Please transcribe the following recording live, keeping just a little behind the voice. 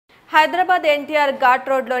హైదరాబాద్ ఎన్టీఆర్ ఘాట్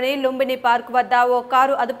రోడ్లోని లుంబిని పార్క్ వద్ద ఓ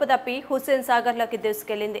కారు అదుపు తప్పి హుస్సేన్ సాగర్లోకి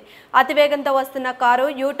దూసుకెళ్లింది. అతివేగంతో వస్తున్న కారు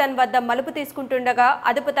యూటర్న్ వద్ద మలుపు తీసుకుంటుండగా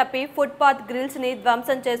అదుపు తప్పి ఫుట్పాత్ గ్రిల్స్ ని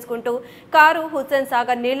ధ్వంసం చేసుకుంటూ కారు హుస్సేన్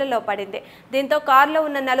సాగర్ నీళ్లలో పడింది. దీంతో కారులో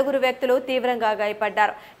ఉన్న 4 వ్యక్తులు తీవ్రంగా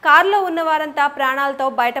గాయపడ్డారు. కారులో ఉన్న వారంతా ప్రాణాలతో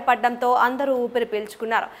బయటపడడంతో అందరూ ఊపిరి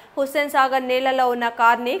పీల్చుకున్నారు. హుస్సేన్ సాగర్ నీళ్లలో ఉన్న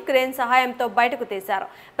కార్ని క్రేన్ సహాయంతో బయటకు తీశారు.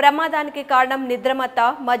 ప్రమాదానికి కారణం నిద్రమత్త,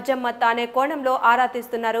 మద్యం మత్త అనే కోణంలో ఆరా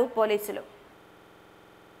తీస్తున్నారు పోలీసులు.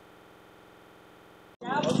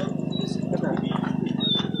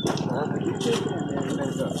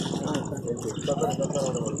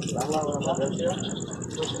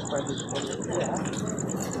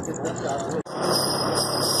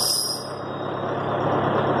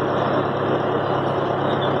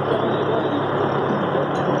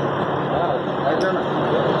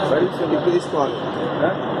 తీసుకోవాలి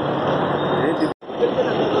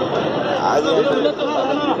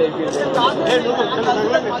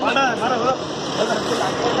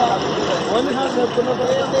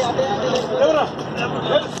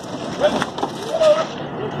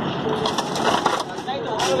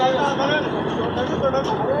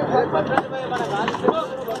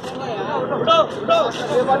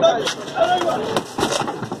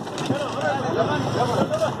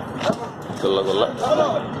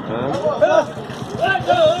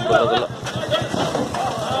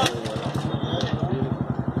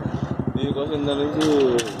దీనికోసం ఇంత నుంచి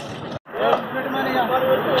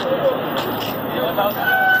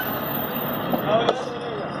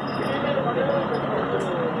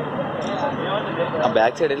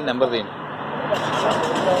బ్యాక్ సైడ్ వెళ్ళి నెంబర్ తీయండి.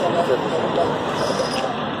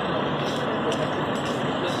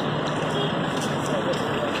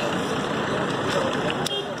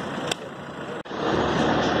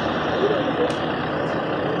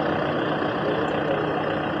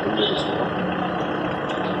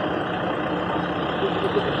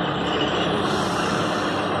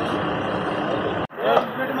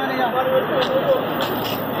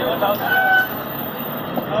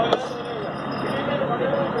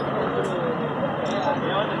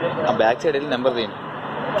 బ్యాక్ సైడ్ వెళ్ళి నెంబర్ తీయండి.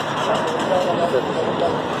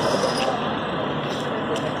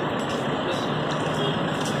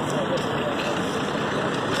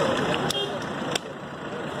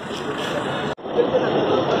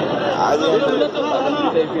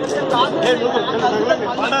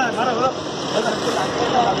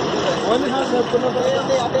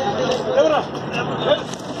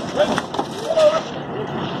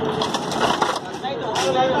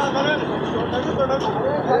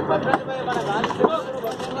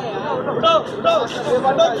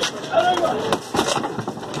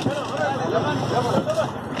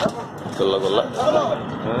 గొల్ల